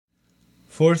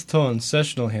Fourth tone,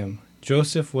 sessional hymn.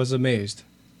 Joseph was amazed.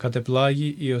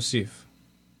 Kateplagi Iosif.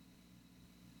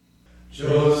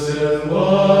 Joseph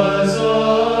was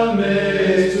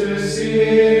amazed to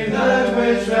see that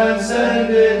which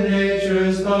transcended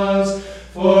nature's bounds,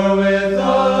 for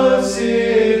without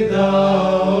seed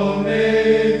thou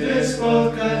madest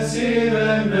both conceive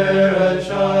and bear a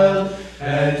child.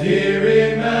 And he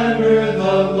remembered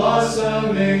the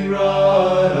blossoming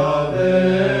rod of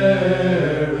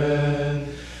Aaron,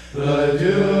 the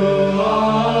dew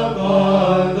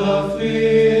upon the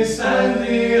fleece and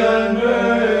the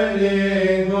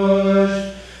unburning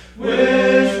bush,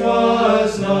 which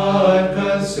was not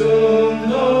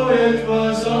consumed, though it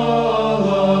was all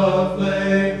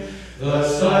aflame. The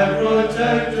side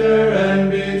protector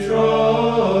and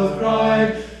betrothed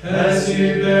cried, as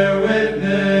he bare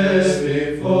witness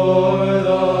before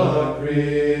the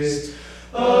priest.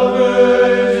 A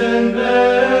virgin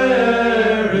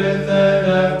beareth, and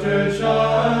after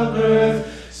childbirth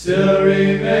still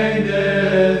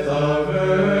remaineth a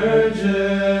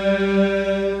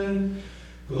virgin.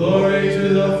 Glory to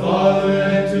the Father,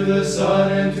 and to the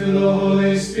Son, and to the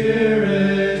Holy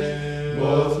Spirit,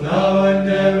 both now and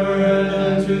ever, and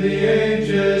unto the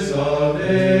ages of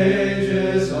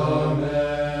ages.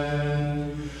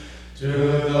 Amen. To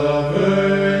the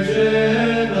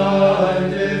Virgin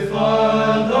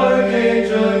undefiled,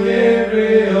 Archangel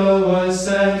Gabriel was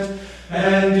sent,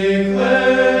 and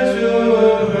declared to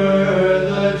her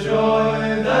the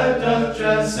joy that doth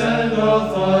transcend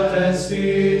all thought and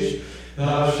speech.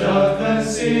 Thou shalt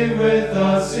conceive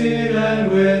without seed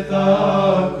and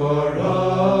without corruption,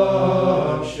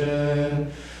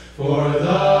 for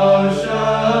thou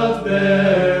shalt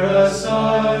bear a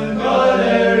son, God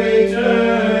ere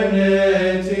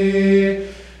eternity,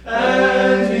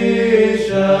 and he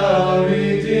shall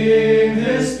redeem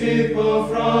his people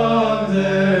from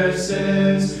their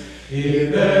sins. He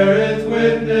beareth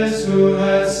witness, who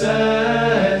hath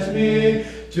sent me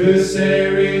to say,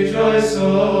 rejoice,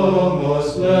 O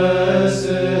most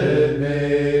blessed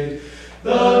maid.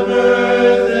 The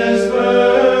birth is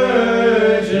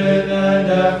virgin, and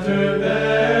after